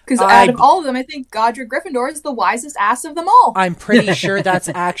Gryffindor. Because out of all of them, I think Godric Gryffindor is the wisest ass of them all. I'm pretty sure that's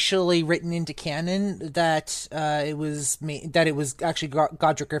actually written into canon, that it was actually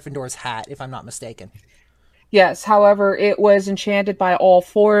Godric Gryffindor's hat, if I'm not mistaken. Yes, however, it was enchanted by all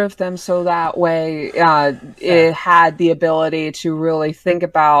four of them, so that way it had the ability to really think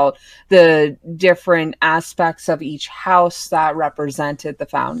about the different aspects of each house that represented the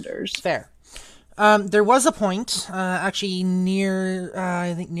founders. Fair. There was a point, actually near,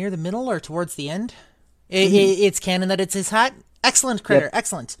 I think near the middle or towards the end. It's canon that it's his hat. Excellent, Critter. Yep.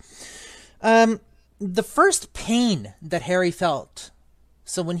 Excellent. The first pain that Harry felt,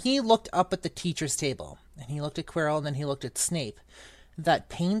 so when he looked up at the teacher's table, and he looked at Quirrell, and then he looked at Snape, that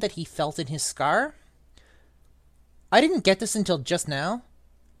pain that he felt in his scar, I didn't get this until just now.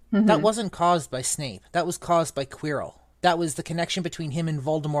 Mm-hmm. That wasn't caused by Snape. That was caused by Quirrell. That was the connection between him and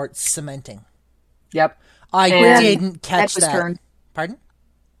Voldemort cementing. Yep. I didn't catch that. Turned. Pardon?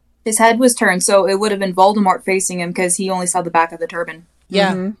 His head was turned, so it would have been Voldemort facing him because he only saw the back of the turban.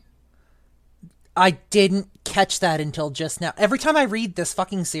 Yeah. Mm-hmm. I didn't catch that until just now. Every time I read this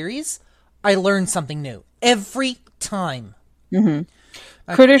fucking series, I learn something new. Every time.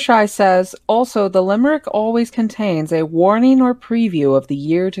 Mm-hmm. Crittershy says, also, the limerick always contains a warning or preview of the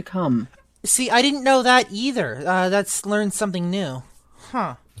year to come. See, I didn't know that either. That's learned something new.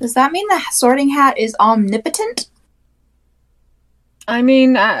 Huh. Does that mean the Sorting Hat is omnipotent? I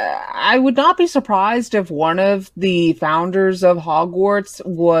mean, I would not be surprised if one of the founders of Hogwarts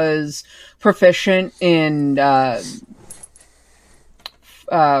was proficient in,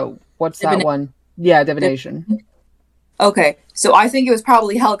 what's that one? Yeah, divination. Okay, so I think it was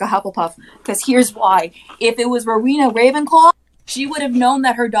probably Helga Hufflepuff, because here's why. If it was Rowena Ravenclaw, she would have known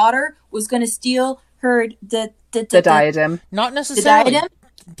that her daughter was going to steal her... The diadem. Not necessarily. The diadem?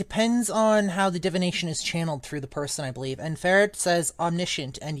 Depends on how the divination is channeled through the person, I believe. And Ferret says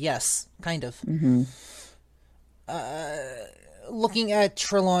omniscient, and yes, kind of. Mm-hmm. Looking at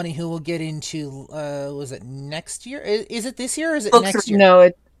Trelawney, who we'll get into, was it next year? Is it this year or is it next year?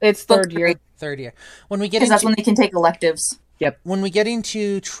 No, It's Book third year. Third year. When we get Because that's into when they can take electives. Yep. when we get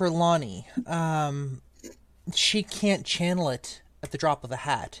into Trelawney, she can't channel it at the drop of a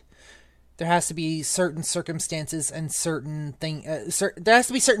hat. There has to be certain circumstances and there has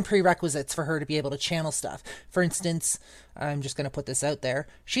to be certain prerequisites for her to be able to channel stuff. For instance, I'm just going to put this out there.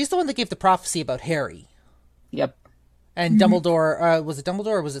 She's the one that gave the prophecy about Harry. Yep. And Dumbledore, was it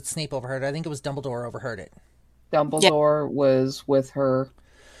Dumbledore or was it Snape overheard it? I think it was Dumbledore overheard it. Dumbledore was with her,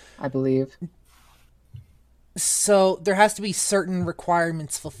 I believe. So there has to be certain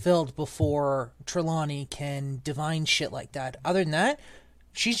requirements fulfilled before Trelawney can divine shit like that. Other than that,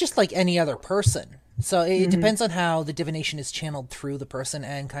 she's just like any other person. So it depends on how the divination is channeled through the person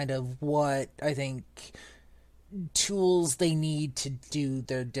and kind of what, I think, tools they need to do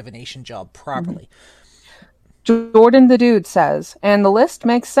their divination job properly. Jordan the Dude says, and the list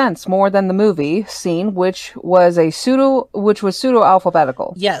makes sense more than the movie scene, which was pseudo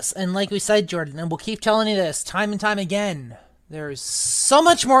alphabetical. Yes, and like we said, Jordan, and we'll keep telling you this time and time again, there's so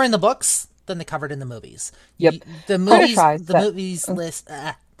much more in the books than they covered in the movies. Yep. The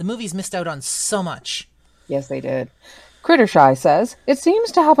movies missed out on so much. Yes, they did. Crittershy says, it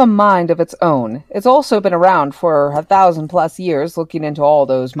seems to have a mind of its own. It's also been around for 1,000+ years, looking into all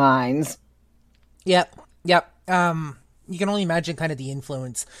those minds. Yep. You can only imagine kind of the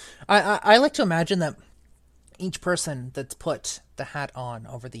influence. I like to imagine that each person that's put the hat on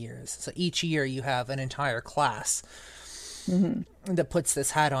over the years, so each year you have an entire class that puts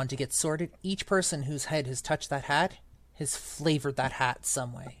this hat on to get sorted. Each person whose head has touched that hat has flavored that hat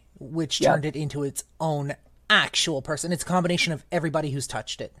some way, which turned it into its own actual person. It's a combination of everybody who's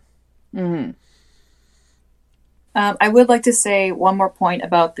touched it. I would like to say one more point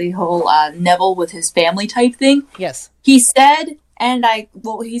about the whole Neville with his family type thing. Yes. He said,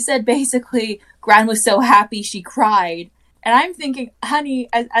 he said basically, Gran was so happy she cried. And I'm thinking, honey,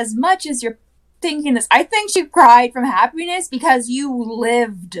 as much as you're thinking this, I think she cried from happiness because you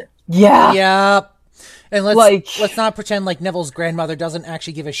lived. Yeah. Yep. And let's not pretend like Neville's grandmother doesn't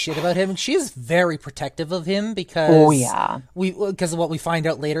actually give a shit about him. She is very protective of him because because of what we find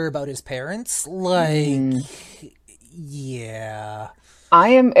out later about his parents. Yeah. I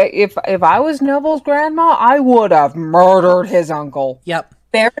am if I was Neville's grandma, I would have murdered his uncle. Yep.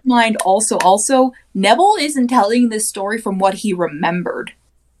 Bear in mind also, Neville isn't telling this story from what he remembered.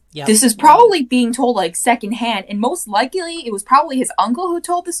 Yep. This is probably being told like secondhand, and most likely it was probably his uncle who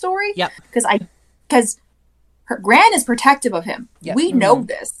told the story. Yep. Because her Gran is protective of him. Yep. We know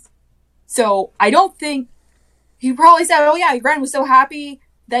this. So I don't think he probably said, "Oh yeah, your Gran was so happy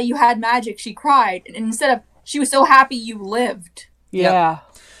that you had magic, she cried," and instead of "she was so happy you lived." Yeah.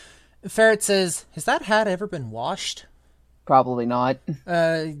 Ferret says, "Has that hat ever been washed?" Probably not.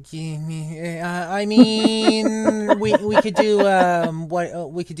 I mean, we could do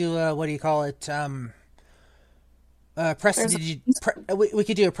what do you call it? We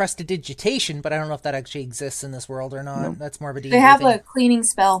could do a prestidigitation, but I don't know if that actually exists in this world or not. No. That's more of a They have a cleaning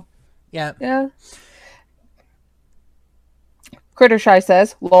spell. Yeah. Crittershy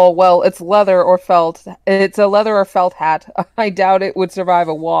says, "Lol, well, it's leather or felt. It's a leather or felt hat. I doubt it would survive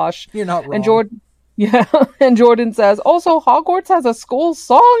a wash." You're not wrong. And Jordan says, "Also, Hogwarts has a school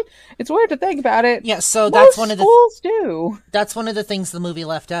song. It's weird to think about it." Yeah, so that's one of the schools do. That's one of the things the movie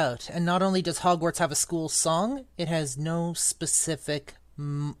left out. And not only does Hogwarts have a school song, it has no specific.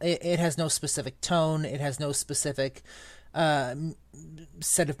 It has no specific tone. It has no specific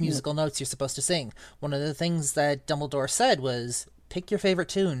set of musical notes you're supposed to sing. One of the things that Dumbledore said was, pick your favorite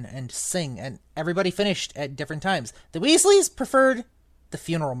tune and sing, and everybody finished at different times. The Weasleys preferred the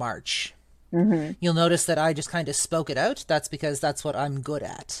funeral march. Mm-hmm. You'll notice that I just kind of spoke it out. That's because that's what I'm good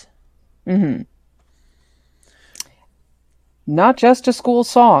at. Mm-hmm. Not just a school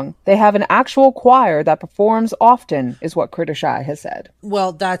song. They have an actual choir that performs often, is what Crittershy has said.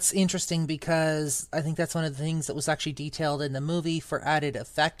 Well, that's interesting because I think that's one of the things that was actually detailed in the movie for added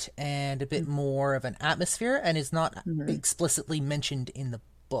effect and a bit more of an atmosphere, and is not explicitly mentioned in the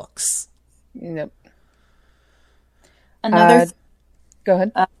books. Yep. Go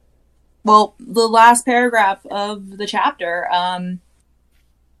ahead. Well, the last paragraph of the chapter,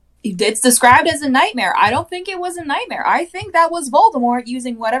 it's described as a nightmare. I don't think it was a nightmare. I think that was Voldemort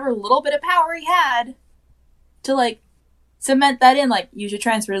using whatever little bit of power he had to, cement that in. You should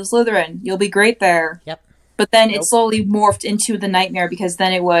transfer to Slytherin. You'll be great there. Yep. But then it slowly morphed into the nightmare because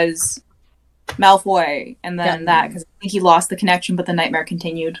then it was Malfoy and then that, because I think he lost the connection, but the nightmare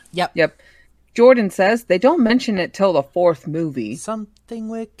continued. Yep. Jordan says they don't mention it till the 4th movie. Something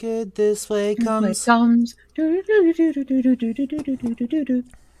wicked this way comes.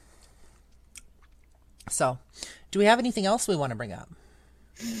 So, do we have anything else we want to bring up?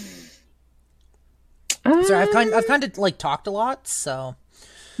 Sorry, I've kind of like talked a lot, so.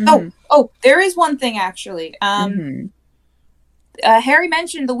 Oh, there is one thing actually. Harry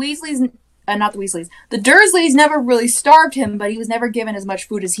mentioned the Weasleys, not the Weasleys. The Dursleys never really starved him, but he was never given as much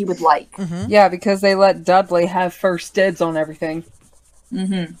food as he would like. Yeah, because they let Dudley have first dibs on everything.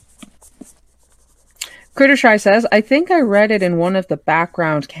 Crittershy says, I think I read it in one of the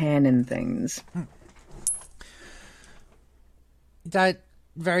background canon things. That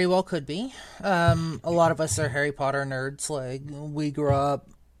very well could be. A lot of us are Harry Potter nerds. Like, we grew up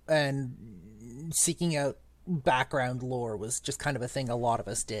and seeking out background lore was just kind of a thing a lot of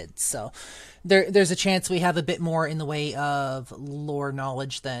us did. So there's a chance we have a bit more in the way of lore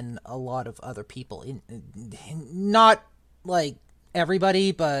knowledge than a lot of other people. Not like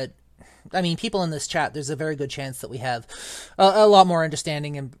everybody, but I mean, people in this chat, there's a very good chance that we have a lot more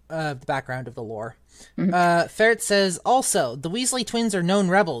understanding of the background of the lore. Ferret says, also, the Weasley twins are known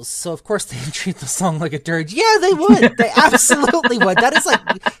rebels, so of course they treat the song like a dirge. Yeah, they would. They absolutely would. That is,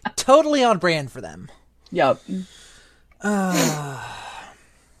 like, totally on brand for them. Yep. I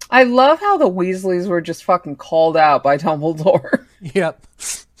love how the Weasleys were just fucking called out by Dumbledore. Yep.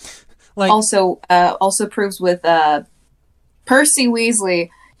 Like, Also proves with Percy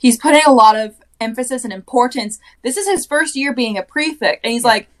Weasley, he's putting a lot of emphasis and importance. This is his first year being a prefect, and he's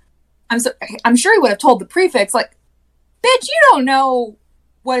like, I'm sure he would have told the prefects, like, bitch, you don't know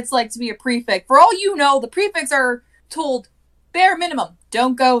what it's like to be a prefect. For all you know, the prefects are told, bare minimum,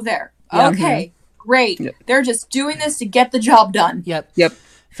 don't go there. Yeah. Okay, great. Yep. They're just doing this to get the job done. Yep. Yep.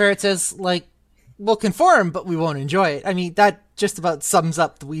 Ferret says, like, we'll conform, but we won't enjoy it. I mean, that just about sums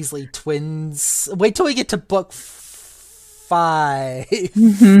up the Weasley twins. Wait till we get to book 5.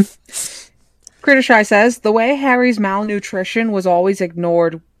 Crittershy says, the way Harry's malnutrition was always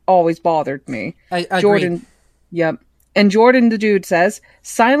ignored always bothered me. Jordan. Yep. And Jordan the Dude says,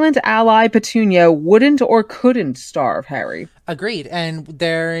 silent ally Petunia wouldn't or couldn't starve Harry. Agreed. And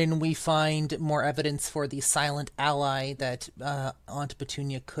therein we find more evidence for the silent ally that Aunt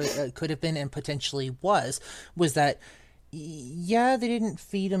Petunia could have been and potentially was that, yeah, they didn't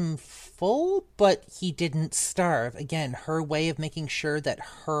feed him full, but he didn't starve. Again, her way of making sure that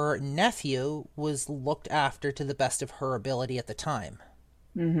her nephew was looked after to the best of her ability at the time.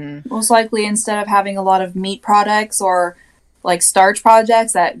 Most likely, instead of having a lot of meat products or like starch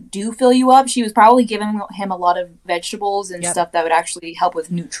products that do fill you up, she was probably giving him a lot of vegetables and stuff that would actually help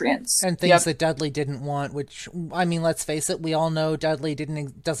with nutrients. And things that Dudley didn't want, which, I mean, let's face it, we all know Dudley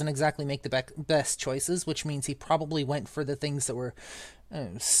doesn't exactly make the best choices, which means he probably went for the things that were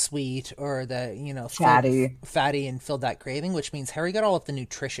sweet or that, fatty and filled that craving, which means Harry got all of the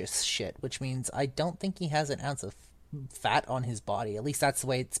nutritious shit, which means I don't think he has an ounce of fat on his body. At least that's the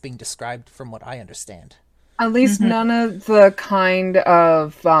way it's being described from what I understand. At least none of the kind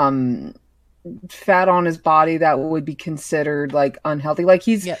of fat on his body that would be considered like unhealthy. Like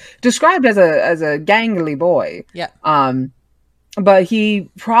he's described as a gangly boy. Yeah. But he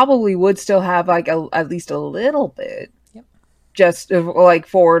probably would still have like at least a little bit. Yep. Just like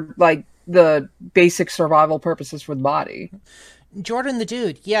for like the basic survival purposes for the body. Jordan the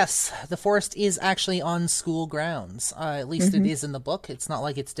Dude, yes, the forest is actually on school grounds. At least it is in the book. It's not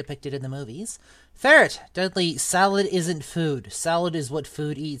like it's depicted in the movies. Ferret, Dudley, salad isn't food. Salad is what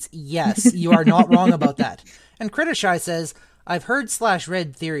food eats. Yes, you are not wrong about that. And Crittershy says, I've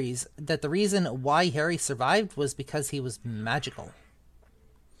heard/read theories that the reason why Harry survived was because he was magical.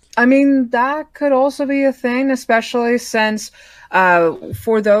 I mean, that could also be a thing, especially since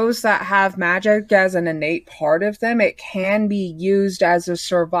for those that have magic as an innate part of them, it can be used as a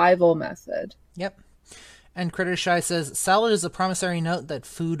survival method. Yep. And Crittershy says, salad is a promissory note that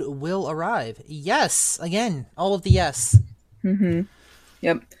food will arrive. Yes. Again, all of the yes.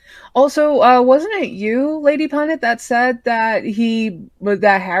 Yep. Also, wasn't it you, Lady Punnet, that said that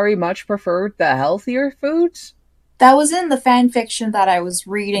Harry much preferred the healthier foods? That was in the fan fiction that I was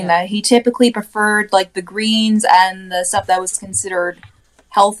reading, that he typically preferred like the greens and the stuff that was considered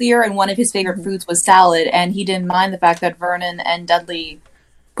healthier, and one of his favorite foods was salad, and he didn't mind the fact that Vernon and Dudley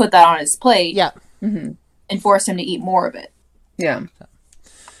put that on his plate and forced him to eat more of it. Yeah.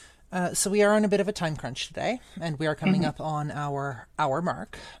 So we are on a bit of a time crunch today, and we are coming up on our hour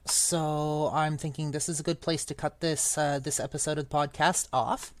mark. So I'm thinking this is a good place to cut this episode of the podcast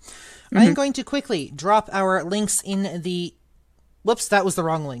off. I'm going to quickly drop our links in the... Whoops, that was the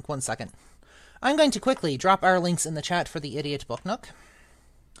wrong link. 1 second. I'm going to quickly drop our links in the chat for the Idiot Book Nook.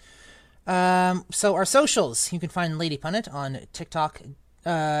 So our socials, you can find Lady Punnet on TikTok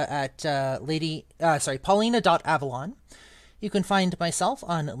at Paulina.Avalon. You can find myself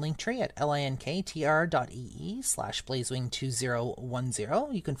on Linktree at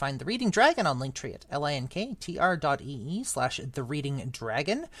linktr.ee/blazewing2010. You can find The Reading Dragon on Linktree at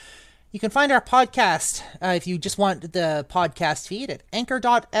linktr.ee/thereadingdragon. You can find our podcast, if you just want the podcast feed, at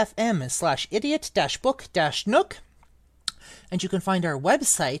anchor.fm/idiot-book-nook. And you can find our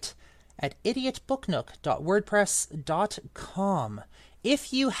website at idiotbooknook.wordpress.com.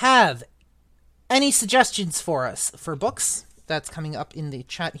 If you have any suggestions for us for books, that's coming up in the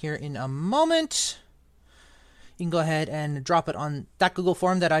chat here in a moment. You can go ahead and drop it on that Google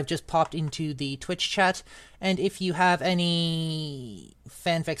form that I've just popped into the Twitch chat. And if you have any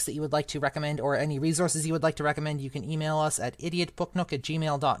fanfics that you would like to recommend or any resources you would like to recommend, you can email us at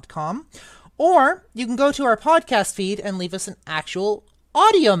idiotbooknook@gmail.com. Or you can go to our podcast feed and leave us an actual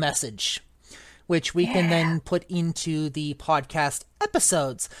audio message, which we can then put into the podcast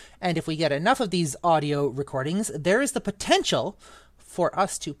episodes. And if we get enough of these audio recordings, there is the potential for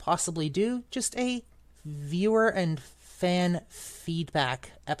us to possibly do just a viewer and fan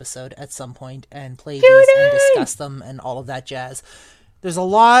feedback episode at some point and play these and discuss them and all of that jazz. There's a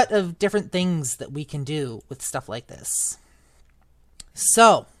lot of different things that we can do with stuff like this.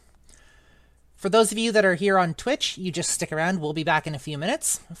 So, for those of you that are here on Twitch, you just stick around. We'll be back in a few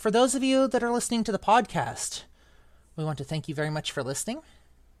minutes. For those of you that are listening to the podcast, we want to thank you very much for listening.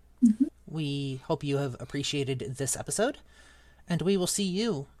 Mm-hmm. We hope you have appreciated this episode, and we will see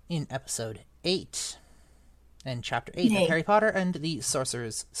you in episode 8 and chapter 8 of Harry Potter and the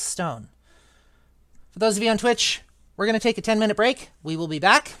Sorcerer's Stone. For those of you on Twitch, we're going to take a 10-minute break. We will be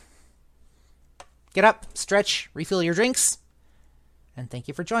back. Get up, stretch, refill your drinks, and thank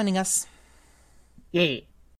you for joining us. Yeah.